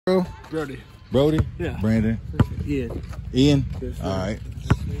Bro? Brody. Brody? Yeah. Brandon? Ian. Ian? Yes, all right.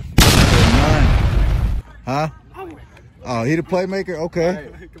 Huh? Oh, he the playmaker? Okay.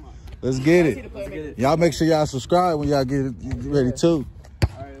 Right. Come on. Let's get it. Y'all make sure y'all subscribe when y'all get ready too.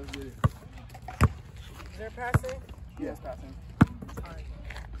 All right, let's get it. Is there passing? Yes, passing.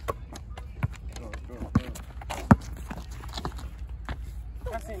 Go.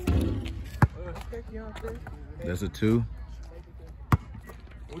 Passing. Okay, Keontae. That's a 2.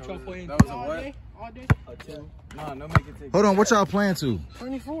 What y'all playing? That was a what? All day? A 2. No, no make it take. Hold on, what y'all playing to?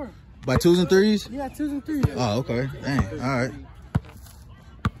 24. By 2s and 3s? Yeah, 2s and 3s. Oh, okay. Dang. All right.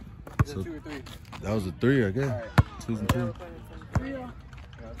 So, 2 or 3? That was a 3, I guess. All right. 2s and 3s. 3.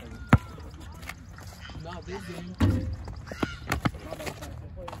 Not this game.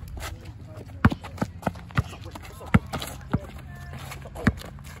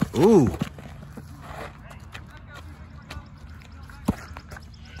 Ooh.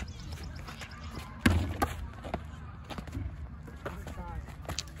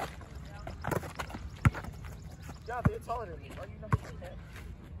 Yeah, they're taller than me. Why do you not like that?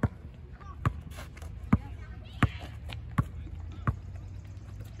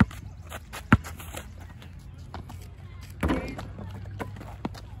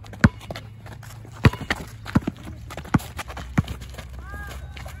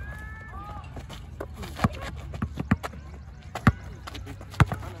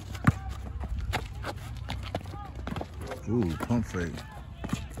 Ooh, pump fake.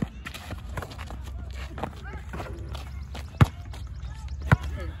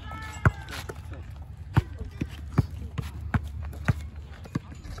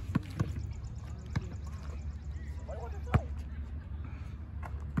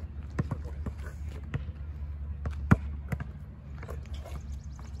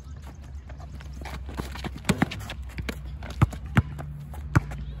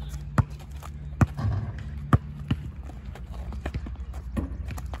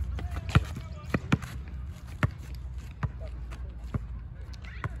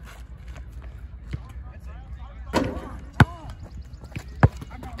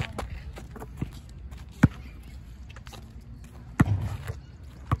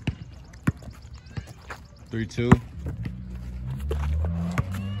 Three, 2.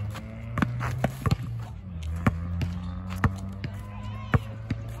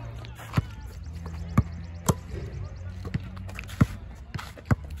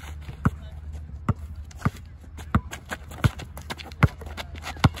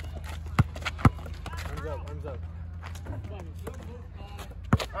 Arms up.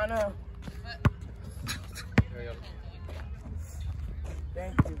 I know. There you go.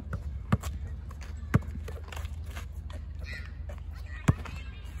 Thank you.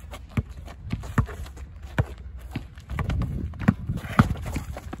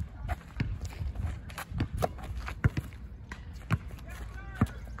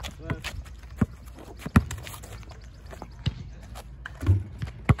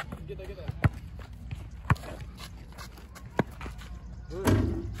 Get that.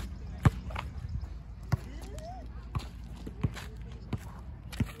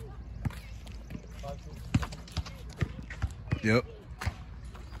 Yep.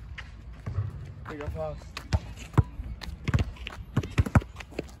 Here you go, Fox.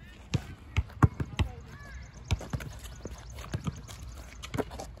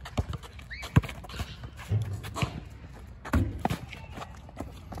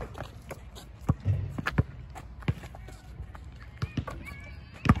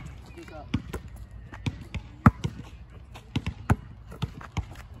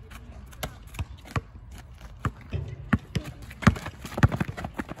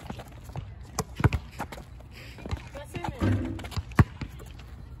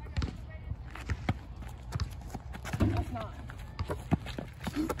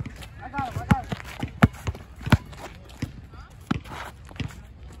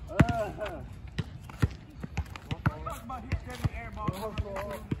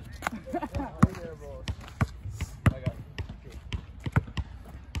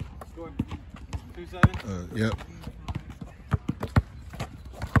 Score 2-7. Yep.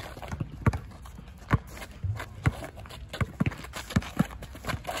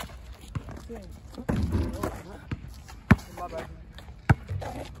 My bad.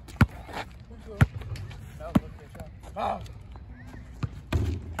 Ah.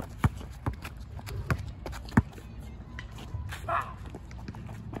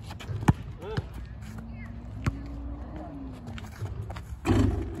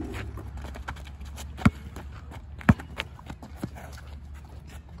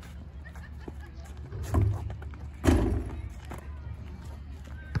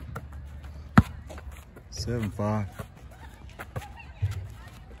 7-5.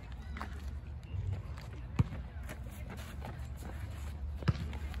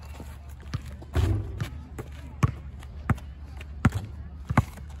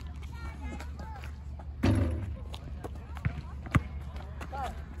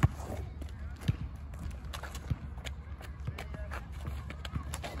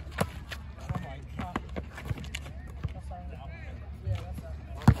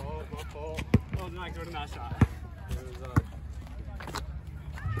 Not good in that shot. It was,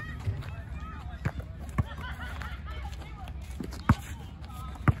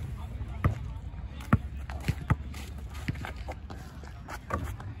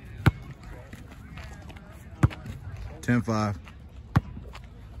 10-5.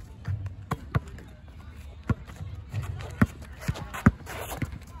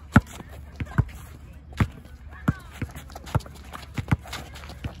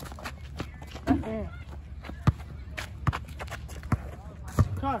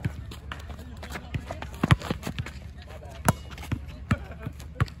 Car.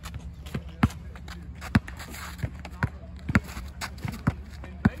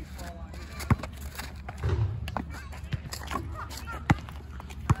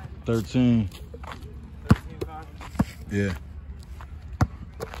 $13. 13-5. Yeah.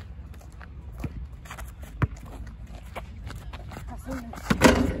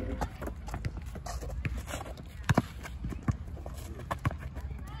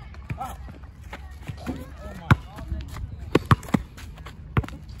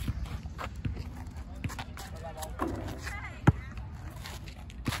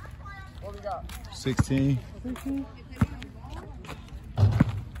 What we got? 16. 16?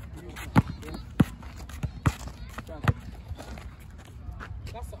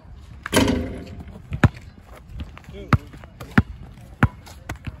 That's all.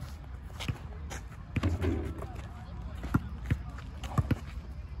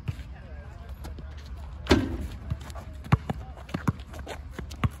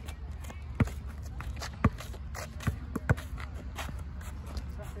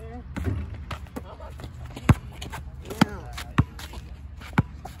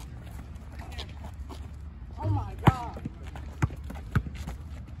 Oh my God.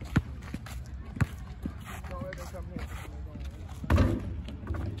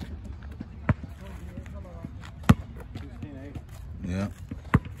 Yeah.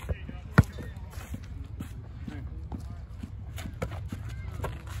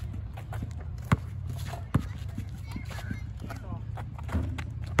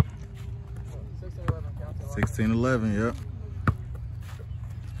 Keontae. 16-11, yep.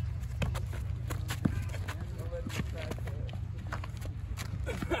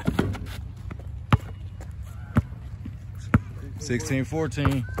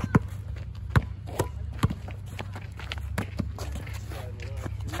 $16-14.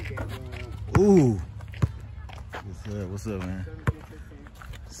 Ooh. What's up? What's up, man?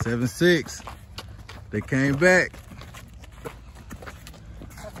 7-6. They came back.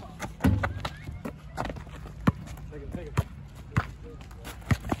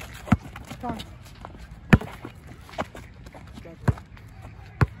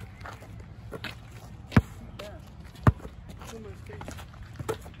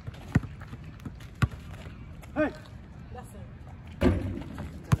 Hey.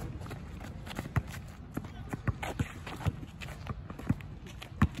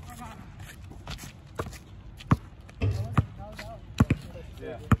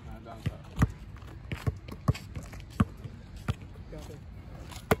 Yeah. Down top.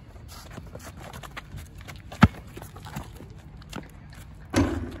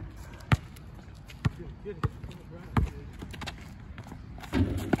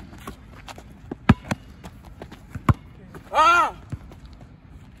 Ah!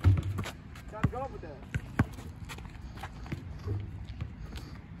 Gotta go with that.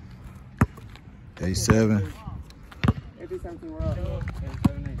 8-7. 18-17, we're up.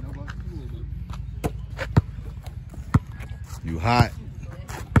 7-8, no buckets. You hot?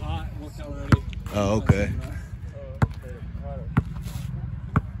 Hot, what's already? Oh, okay.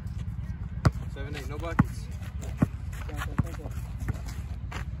 7-8, no buckets.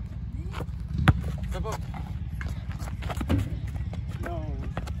 Step up. No.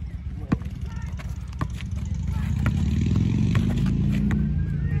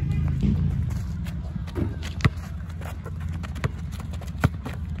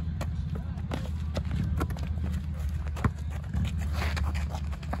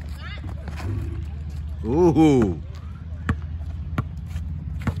 Ooh.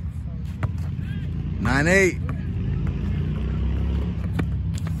 9-8.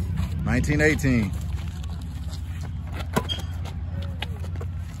 19-18.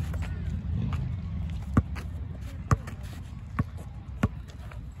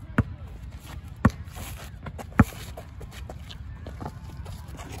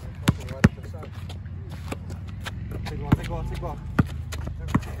 ball.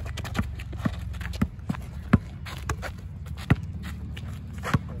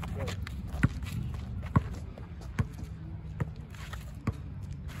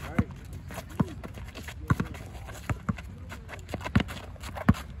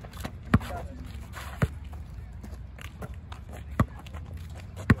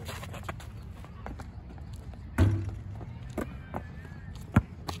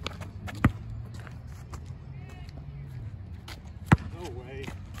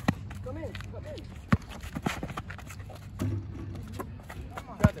 Come in.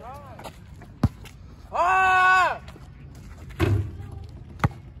 Ah!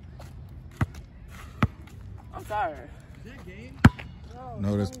 I'm tired. Is that game?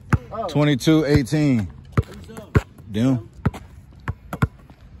 No, that's 22-18. Damn.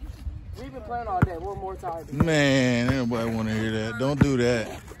 We've been playing all day. We're more tired. Man, everybody want to hear that. Don't do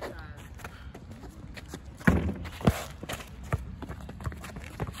that.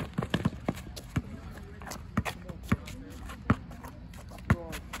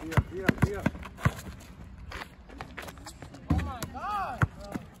 Yeah. Oh my God.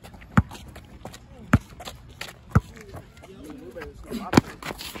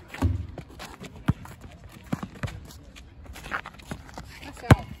 That's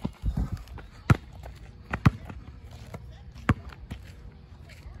out.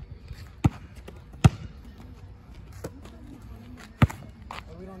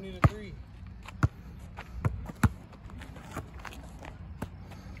 We don't need a 3.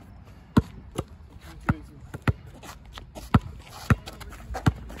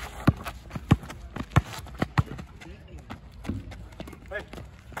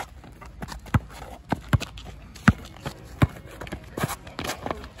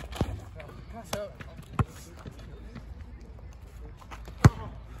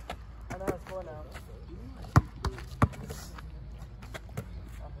 I know it's 4 now.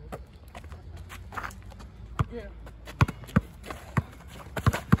 Yeah.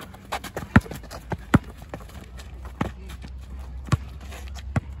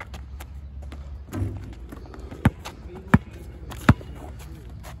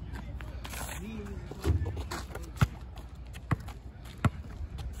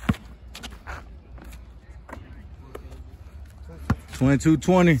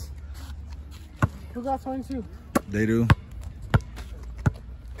 $22-20. Who got 22? They do.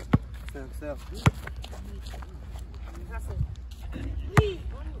 Step.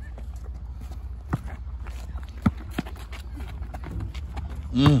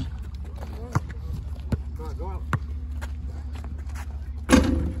 Go out.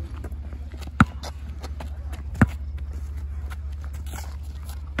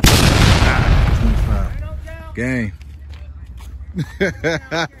 Game.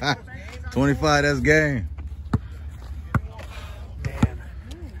 25, that's game.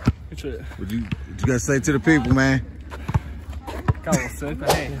 What you gotta say to the people, man? How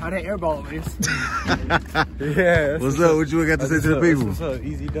they airball this? Yeah. What's up? What you got to say to the people? What's up?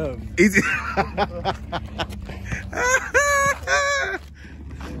 Easy dub. Easy.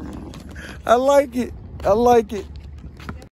 I like it.